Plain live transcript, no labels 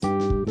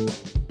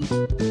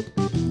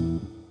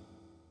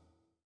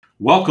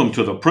Welcome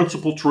to the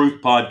Principal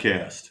Truth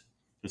Podcast.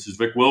 This is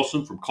Vic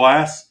Wilson from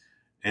class,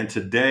 and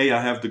today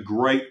I have the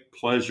great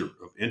pleasure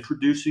of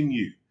introducing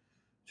you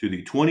to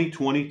the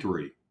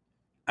 2023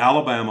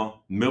 Alabama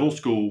Middle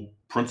School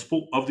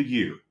Principal of the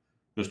Year,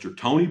 Mr.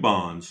 Tony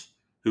Bonds,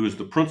 who is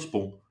the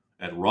principal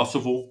at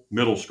Russellville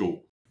Middle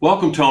School.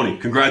 Welcome, Tony.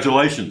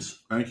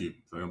 Congratulations. Thank you.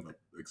 I'm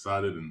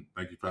excited, and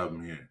thank you for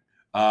having me here.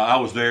 I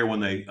was there when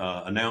they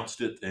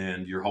announced it,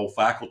 and your whole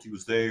faculty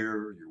was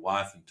there, your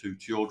wife and two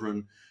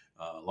children.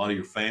 A lot of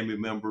your family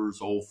members,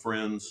 old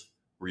friends.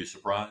 Were you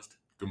surprised?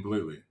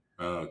 Completely.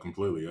 They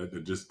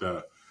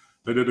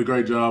did a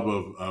great job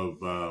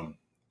of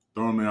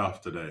throwing me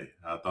off today.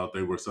 I thought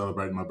they were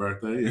celebrating my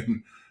birthday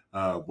and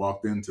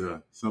walked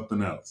into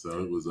something else. So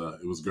it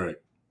was great.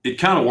 It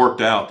kind of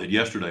worked out that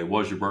yesterday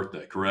was your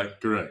birthday,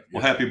 correct? Correct.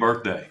 Well, happy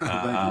birthday.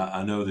 Thank you.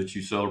 I know that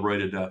you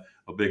celebrated a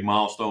big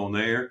milestone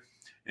there.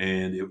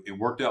 And it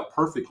worked out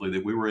perfectly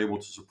that we were able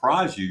to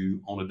surprise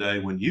you on a day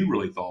when you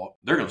really thought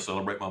they're going to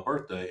celebrate my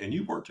birthday, and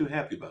you weren't too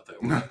happy about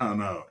that.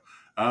 No.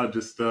 I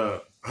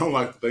don't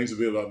like things to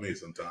be about me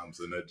sometimes,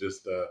 and it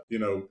just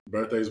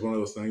birthday is one of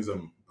those things.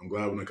 I'm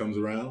glad when it comes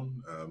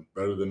around.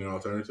 Better than the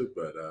alternative,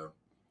 but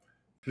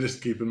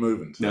just keep it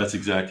moving. So. That's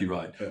exactly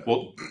right. Yeah.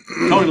 Well,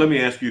 Tony, let me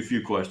ask you a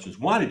few questions.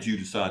 Why did you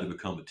decide to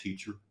become a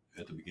teacher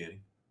at the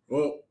beginning?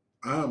 Well,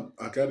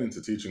 I got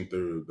into teaching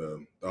through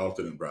the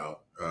alternate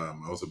route.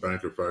 I was a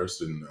banker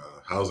first, and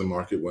housing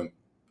market went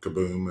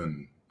kaboom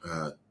in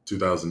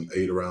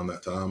 2008 around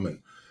that time,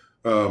 and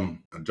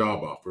a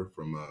job offer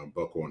from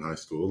Buckhorn High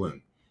School,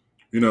 and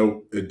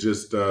it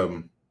just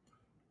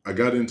I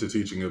got into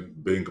teaching.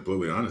 Being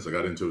completely honest, I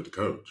got into it to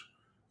coach,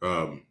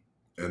 and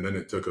then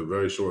it took a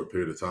very short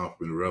period of time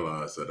for me to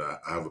realize that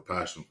I have a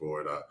passion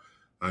for it.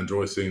 I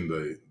enjoy seeing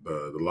the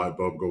light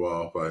bulb go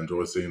off. I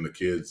enjoy seeing the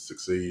kids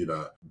succeed.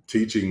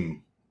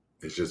 Teaching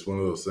is just one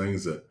of those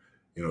things that,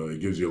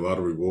 it gives you a lot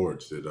of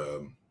rewards.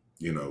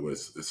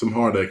 It's some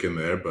heartache in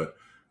there, but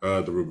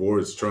the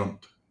rewards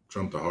trumped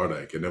the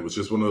heartache. And it was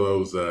just one of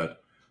those that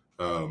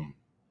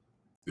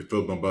it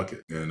filled my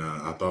bucket. And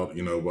I thought,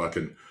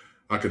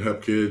 I can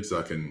help kids.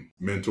 I can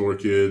mentor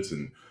kids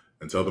and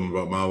tell them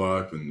about my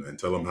life and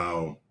tell them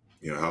how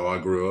I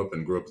grew up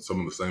in some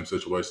of the same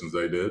situations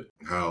they did,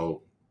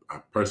 how I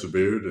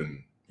persevered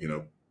and,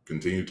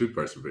 continue to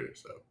persevere.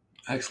 So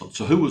Excellent.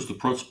 So who was the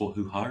principal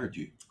who hired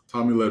you?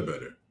 Tommy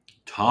Ledbetter.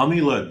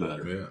 Tommy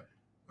Ledbetter. Yeah.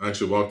 I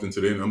actually walked into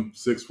I'm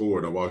 6'4",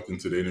 and I walked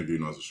into the interview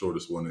and I was the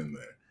shortest one in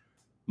there.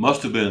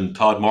 Must have been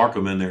Todd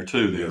Markham in there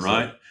too then, Yes,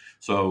 right? sir.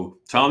 So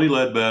Tommy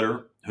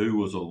Ledbetter, who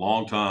was a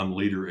longtime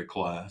leader at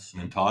class, Mm-hmm.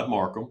 and Todd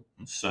Markham,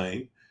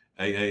 same,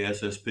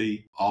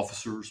 AASSP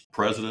officers,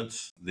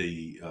 presidents,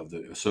 of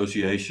the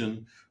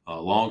association,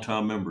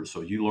 longtime members. So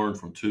you learned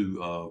from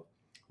two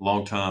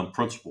longtime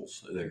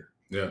principals there.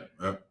 Yeah.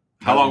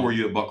 How long were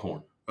you at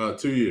Buckhorn?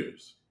 2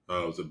 years.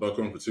 I was at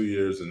Buckhorn for 2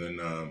 years, and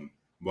then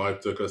wife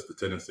took us to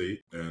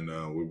Tennessee, and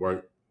we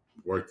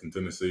worked in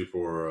Tennessee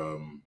for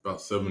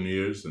about 7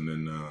 years, and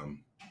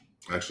then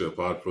actually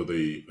applied for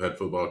the head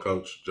football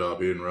coach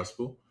job here in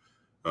Russellville.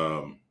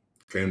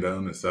 Came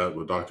down and sat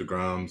with Dr.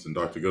 Grimes and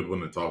Dr.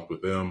 Goodwin and talked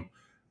with them,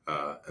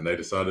 and they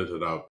decided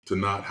to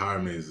not hire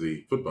me as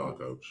the football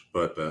coach,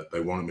 but that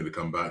they wanted me to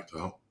come back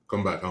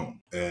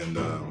home. And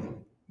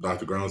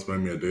Dr. Grimes made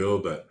me a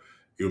deal that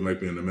he would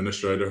make me an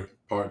administrator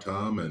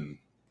part-time and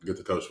get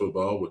to coach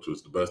football, which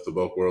was the best of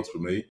both worlds for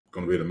me.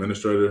 Going to be an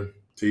administrator,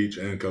 teach,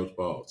 and coach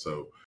ball.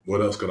 So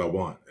what else could I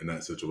want in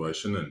that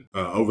situation? And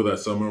over that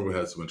summer, we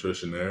had some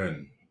attrition there,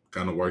 and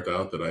kind of worked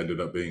out that I ended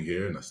up being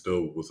here, and I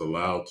still was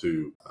allowed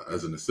to,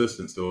 as an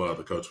assistant, still allowed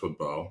to coach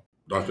football.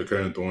 Dr.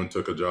 Karen Thorne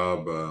took a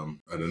job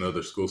at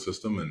another school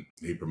system, and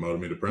he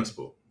promoted me to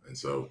principal. And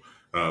so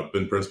I've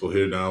been principal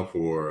here now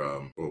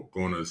for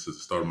going to the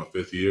start of my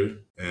 5th year.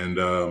 And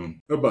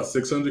about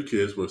 600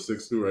 kids. We're a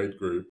 6th through 8th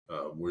group.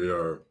 We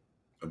are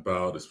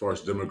about, as far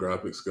as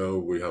demographics go,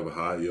 we have a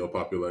high EL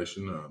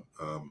population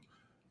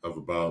of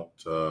about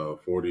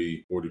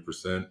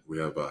 40%. We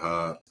have a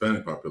high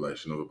Hispanic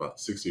population of about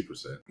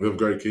 60%. We have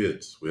great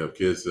kids. We have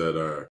kids that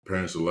are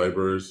parents of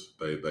laborers.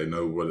 They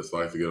know what it's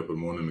like to get up in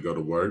the morning to go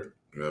to work.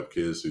 We have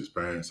kids whose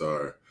parents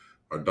are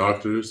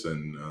doctors,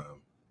 and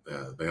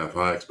they have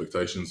high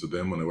expectations of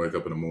them when they wake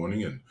up in the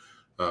morning.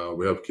 And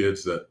we have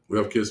kids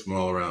from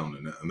all around,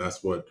 and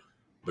that's what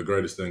the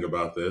greatest thing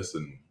about this.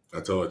 And I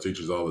tell our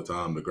teachers all the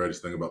time, the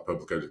greatest thing about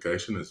public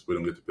education is we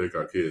don't get to pick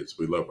our kids.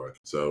 We love our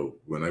kids. So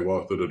when they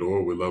walk through the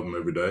door, we love them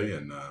every day,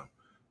 and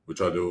we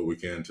try to do what we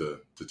can to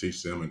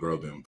teach them and grow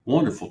them.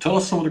 Wonderful. Tell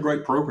us some of the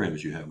great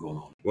programs you have going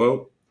on.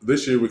 Well,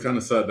 this year we kind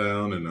of sat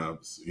down, and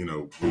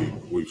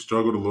we've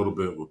struggled a little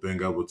bit with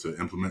being able to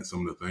implement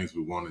some of the things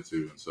we wanted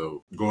to. And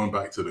so going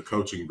back to the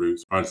coaching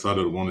roots, I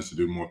decided I wanted to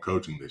do more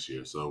coaching this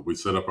year. So we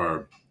set up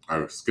our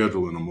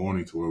schedule in the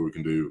morning to where we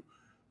can do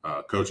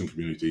coaching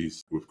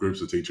communities with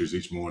groups of teachers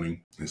each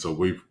morning. And so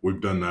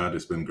we've done that.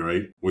 It's been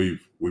great.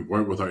 We've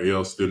worked with our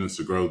EL students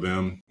to grow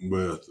them.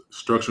 With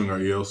structuring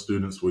our EL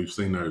students, we've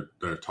seen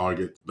their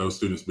target, those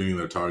students meeting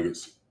their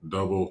targets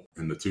double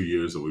in the 2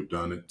 years that we've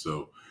done it.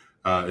 So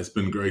it's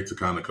been great to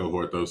kind of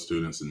cohort those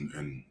students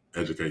and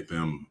educate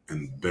them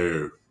in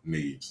their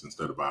needs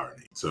instead of our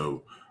needs.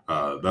 So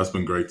that's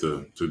been great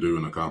to do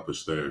and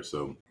accomplish there.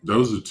 So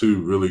those are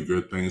two really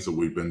good things that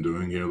we've been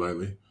doing here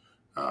lately.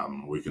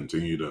 We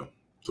continue to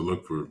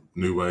look for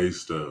new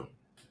ways to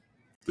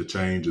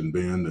change and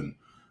bend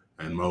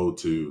and mold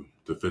to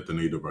fit the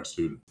need of our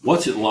students.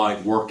 What's it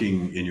like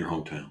working in your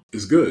hometown?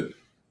 It's good.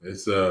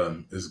 It's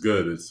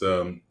good. It's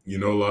you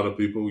know a lot of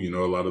people, you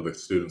know a lot of the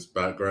students'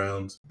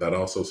 backgrounds. That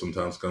also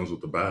sometimes comes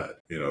with the bad.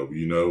 You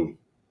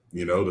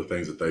know the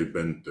things that they've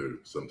been through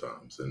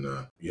sometimes, and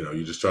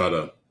you just try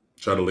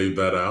to leave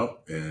that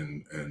out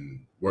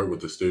and work with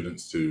the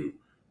students to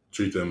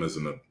treat them as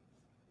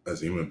a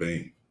human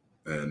being.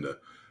 And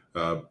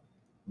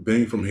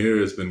being from here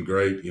has been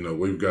great.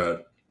 We've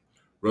got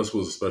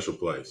Russellville is a special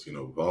place.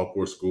 With all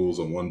 4 schools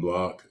on one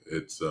block,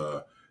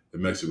 it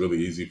makes it really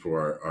easy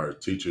for our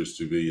teachers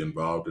to be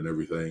involved in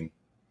everything.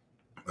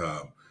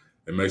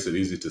 It makes it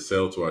easy to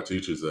sell to our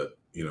teachers that,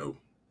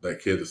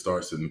 that kid that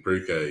starts in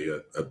pre-K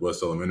at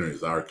West Elementary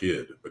is our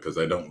kid because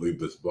they don't leave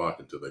this block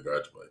until they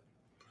graduate.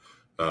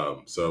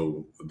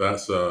 So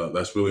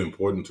that's really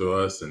important to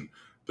us. And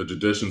the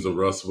traditions of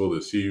Russellville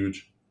is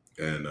huge.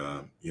 And,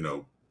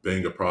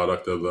 being a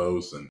product of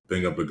those and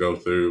being able to go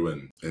through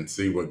and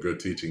see what good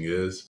teaching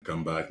is,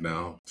 come back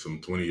now some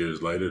 20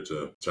 years later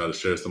to try to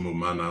share some of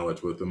my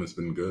knowledge with them. It's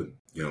been good.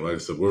 Like I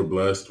said, we're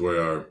blessed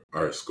where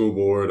our school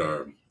board,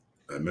 our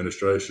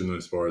administration,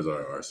 as far as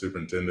our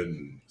superintendent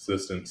and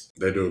assistants,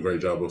 they do a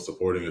great job of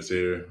supporting us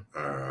here.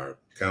 Our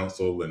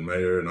council and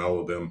mayor and all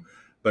of them,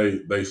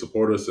 they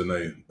support us and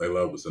they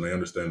love us and they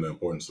understand the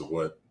importance of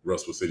what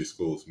Russellville City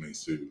Schools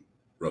means to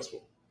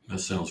Russellville. That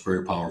sounds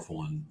very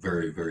powerful and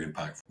very, very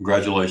impactful.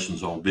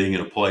 Congratulations on being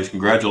in a place.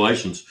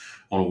 Congratulations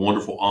on a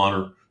wonderful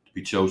honor to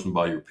be chosen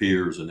by your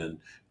peers and then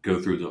go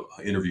through the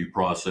interview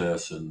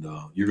process. And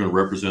you're going to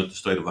represent the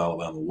state of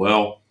Alabama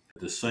well.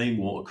 The same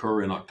will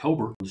occur in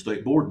October when the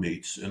state board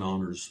meets and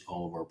honors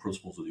all of our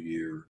Principals of the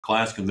Year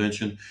class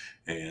convention,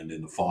 and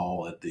in the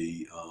fall at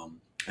the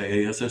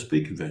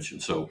AASSP convention.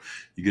 So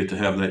you get to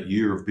have that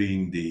year of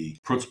being the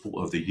Principal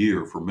of the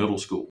Year for middle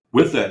school.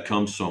 With that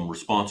comes some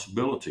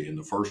responsibility. And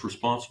the first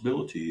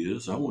responsibility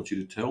is I want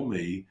you to tell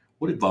me,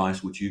 what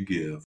advice would you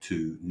give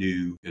to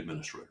new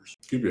administrators?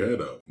 Keep your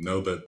head up.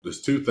 Know that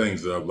there's 2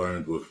 things that I've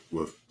learned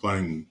with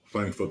playing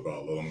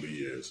football along the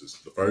years.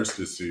 The first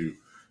is to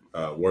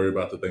worry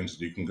about the things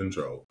that you can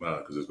control,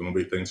 because there's going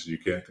to be things that you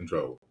can't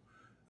control.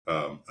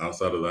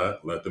 Outside of that,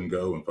 let them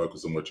go and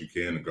focus on what you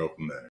can and go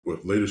from there.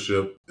 With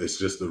leadership, it's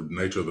just the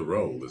nature of the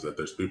role is that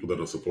there's people that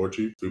will support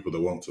you, people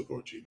that won't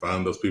support you.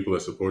 Find those people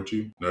that support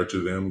you, nurture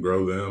them,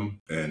 grow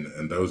them,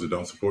 and those that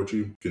don't support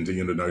you,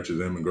 continue to nurture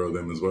them and grow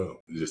them as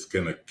well. You just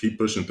kind of keep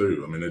pushing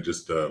through. I mean,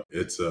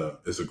 it's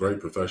a great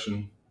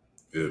profession.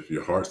 If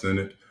your heart's in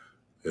it,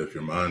 if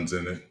your mind's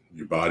in it,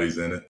 your body's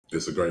in it,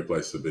 it's a great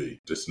place to be.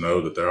 Just know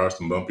that there are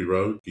some bumpy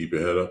roads. Keep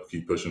your head up,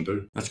 keep pushing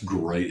through. That's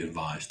great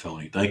advice,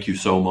 Tony. Thank you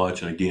so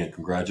much. And again,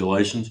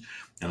 congratulations.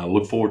 And I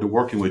look forward to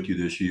working with you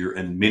this year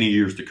and many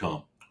years to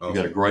come. Awesome. You've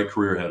got a great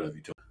career ahead of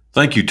you, Tony.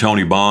 Thank you,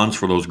 Tony Bonds,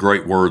 for those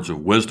great words of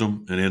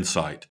wisdom and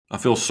insight. I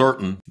feel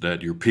certain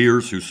that your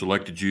peers who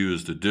selected you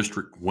as the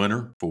district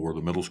winner for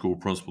the Middle School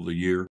Principal of the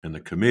Year and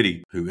the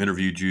committee who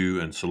interviewed you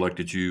and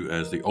selected you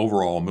as the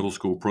overall Middle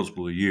School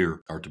Principal of the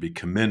Year are to be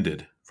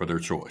commended for their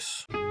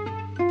choice.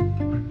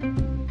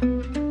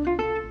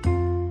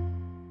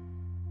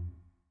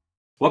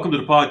 Welcome to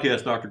the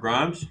podcast, Dr.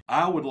 Grimes.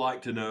 I would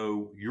like to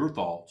know your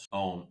thoughts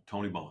on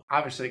Tony Bonds.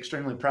 Obviously,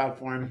 extremely proud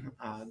for him,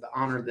 the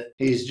honor that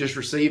he's just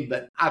received.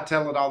 But I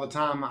tell it all the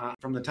time.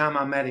 From the time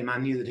I met him, I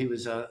knew that he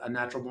was a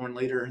natural-born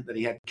leader, that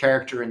he had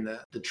character and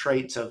the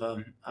traits of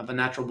a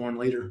natural-born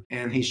leader.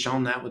 And he's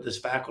shown that with his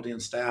faculty and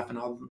staff and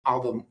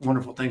all the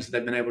wonderful things that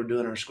they've been able to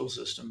do in our school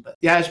system. But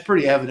yeah, it's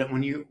pretty evident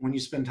when you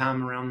spend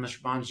time around Mr.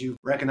 Bonds, you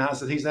recognize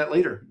that he's that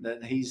leader,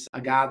 that he's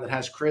a guy that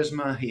has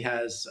charisma, he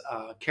has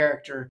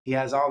character, he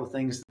has all the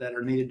things that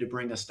are needed to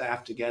bring a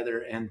staff together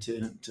and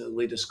to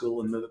lead a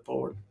school and move it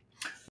forward.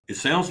 It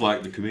sounds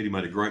like the committee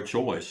made a great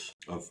choice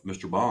of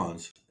Mr.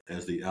 Bonds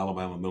as the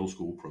Alabama Middle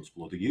School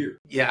Principal of the Year.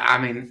 Yeah, I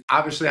mean,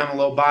 obviously I'm a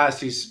little biased.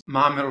 He's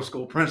my middle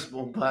school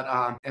principal,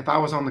 but if I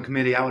was on the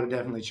committee, I would have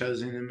definitely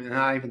chosen him. And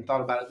I even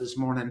thought about it this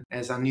morning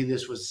as I knew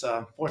this was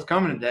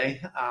forthcoming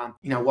today.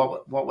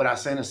 What would I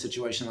say in a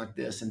situation like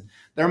this? And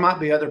there might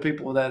be other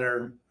people that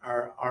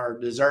are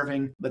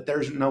deserving, but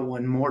there's no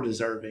one more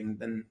deserving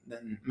than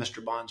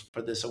Mr. Bonds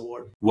for this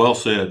award. Well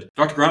said.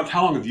 Dr. Grimes,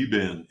 how long have you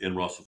been in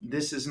Russell?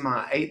 This is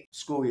my 8th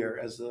school year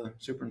as the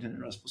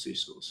superintendent of Russell City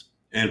Schools.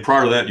 And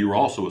prior to that, you were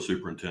also a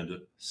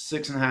superintendent.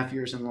 6.5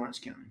 years in Lawrence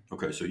County.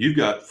 Okay, so you've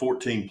got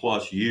 14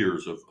 plus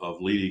years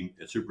of leading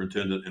as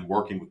superintendent and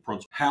working with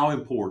principals. How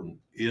important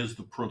is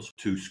the principal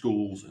to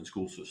schools and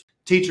school systems?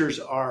 Teachers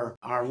are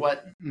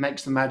what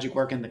makes the magic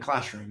work in the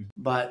classroom.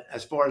 But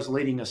as far as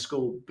leading a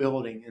school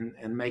building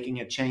and making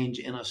a change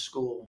in a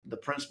school, the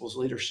principal's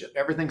leadership,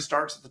 everything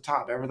starts at the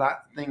top.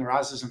 Everything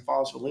rises and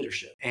falls with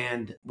leadership.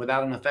 And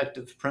without an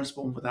effective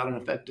principal, without an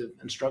effective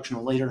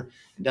instructional leader,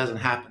 it doesn't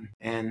happen.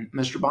 And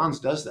Mr. Bonds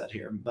does that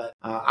here. But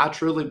I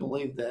truly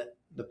believe that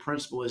the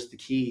principal is the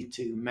key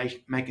to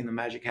making the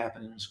magic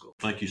happen in a school.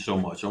 Thank you so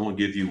much. I want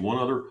to give you one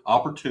other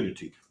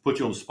opportunity, put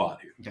you on the spot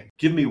here. Okay.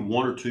 Give me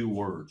one or two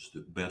words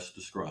that best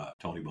describe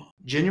Tony Bonds.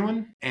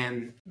 Genuine,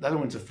 and the other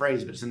one's a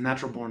phrase, but it's a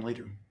natural born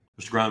leader.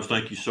 Mr. Grimes,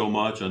 thank you so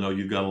much. I know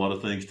you've got a lot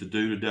of things to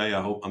do today.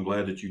 I'm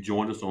glad that you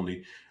joined us on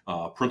the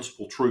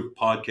Principal Truth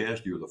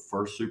podcast. You're the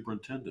first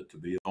superintendent to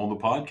be on the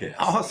podcast.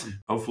 Awesome.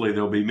 Hopefully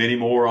there'll be many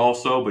more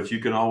also, but you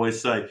can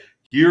always say,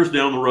 years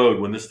down the road,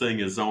 when this thing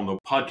is on the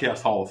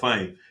Podcast Hall of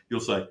Fame, you'll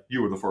say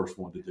you were the first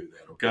one to do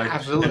that, okay?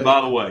 Absolutely. And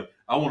by the way,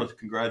 I want to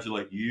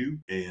congratulate you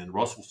and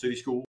Russellville City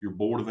School, your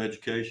Board of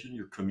Education,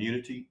 your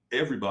community,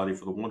 everybody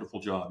for the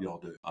wonderful job y'all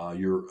do.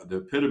 You're the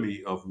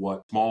epitome of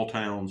what small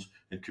towns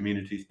and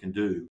communities can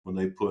do when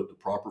they put the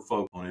proper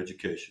focus on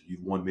education.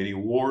 You've won many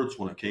awards.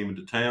 When I came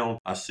into town,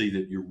 I see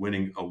that you're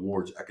winning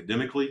awards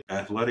academically,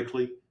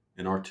 athletically,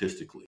 and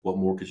artistically. What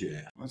more could you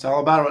ask? It's all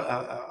about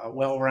a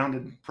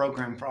well-rounded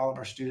program for all of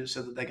our students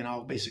so that they can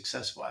all be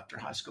successful after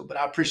high school. But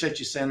I appreciate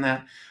you saying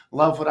that.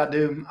 Love what I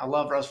do. I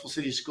love Russellville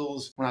City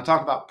Schools. When I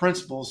talk about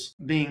principals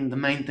being the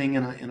main thing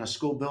in a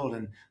school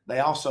building, they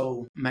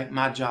also make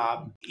my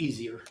job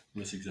easier.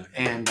 Yes,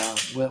 exactly. And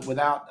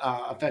without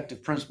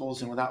effective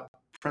principals and without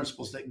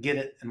principals that get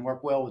it and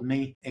work well with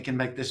me, it can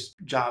make this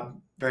job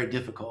very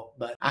difficult.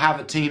 But I have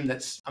a team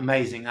that's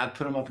amazing. I'd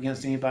put them up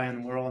against anybody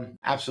in the world, and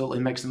absolutely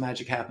makes the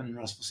magic happen in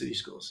Russellville City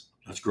Schools.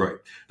 That's great.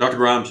 Dr.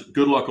 Grimes,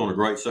 good luck on a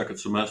great second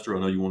semester. I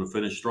know you want to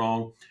finish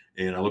strong,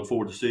 and I look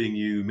forward to seeing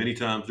you many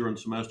times during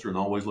the semester, and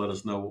always let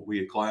us know what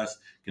we at class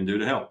can do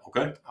to help,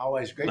 okay?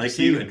 Always great Thank to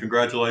see you, you. and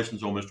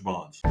congratulations on Mr.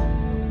 Bonds.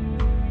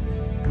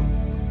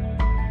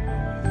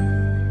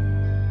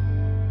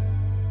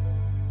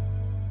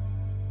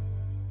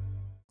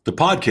 The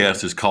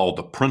podcast is called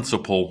The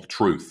Principal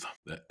Truth.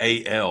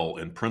 The AL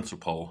in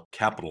principal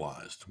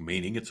capitalized,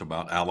 meaning it's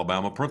about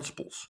Alabama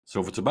principals. So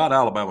if it's about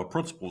Alabama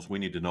principals, we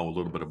need to know a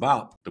little bit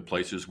about the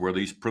places where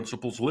these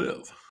principals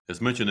live.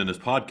 As mentioned in this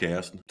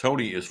podcast,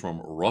 Tony is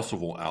from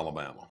Russellville,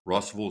 Alabama.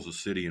 Russellville is a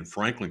city in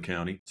Franklin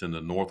County. It's in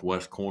the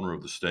northwest corner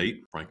of the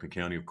state. Franklin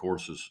County, of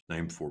course, is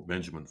named for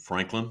Benjamin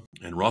Franklin.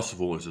 And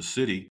Russellville is a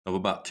city of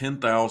about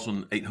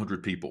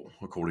 10,800 people,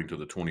 according to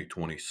the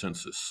 2020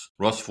 census.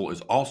 Russellville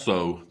is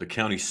also the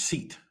county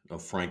seat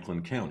of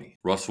Franklin County.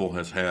 Russellville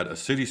has had a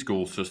city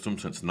school system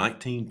since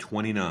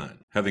 1929.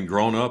 Having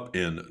grown up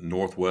in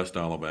northwest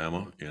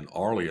Alabama, in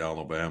Arley,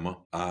 Alabama,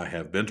 I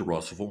have been to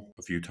Russellville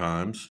a few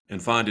times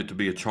and find it to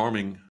be a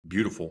charming,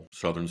 beautiful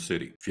southern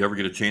city. If you ever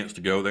get a chance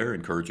to go there, I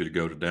encourage you to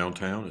go to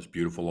downtown. It's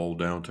beautiful old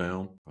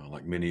downtown,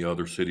 like many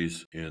other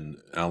cities in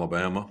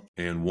Alabama,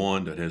 and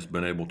one that has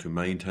been able to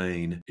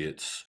maintain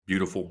its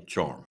beautiful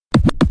charm.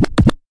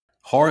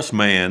 Horace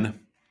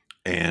Mann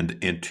and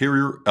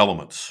Interior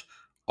Elements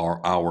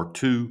are our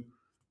two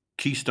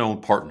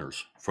keystone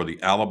partners for the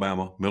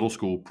Alabama Middle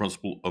School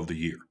Principal of the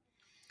Year.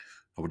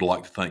 I would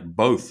like to thank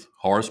both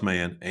Horace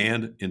Mann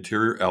and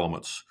Interior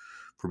Elements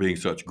for being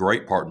such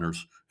great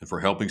partners and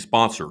for helping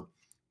sponsor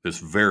this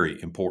very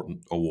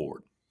important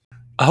award.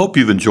 I hope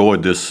you've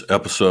enjoyed this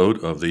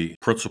episode of the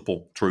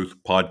Principal Truth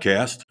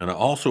podcast, and I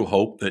also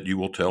hope that you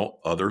will tell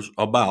others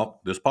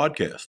about this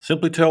podcast.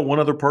 Simply tell one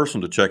other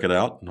person to check it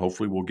out, and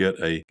hopefully we'll get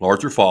a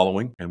larger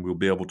following, and we'll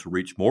be able to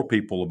reach more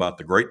people about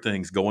the great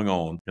things going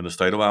on in the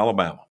state of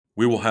Alabama.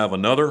 We will have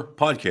another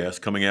podcast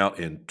coming out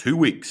in 2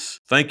 weeks.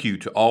 Thank you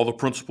to all the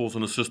principals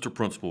and assistant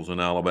principals in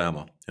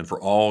Alabama, and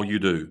for all you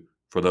do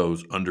for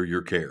those under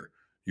your care.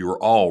 You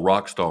are all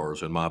rock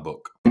stars in my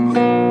book.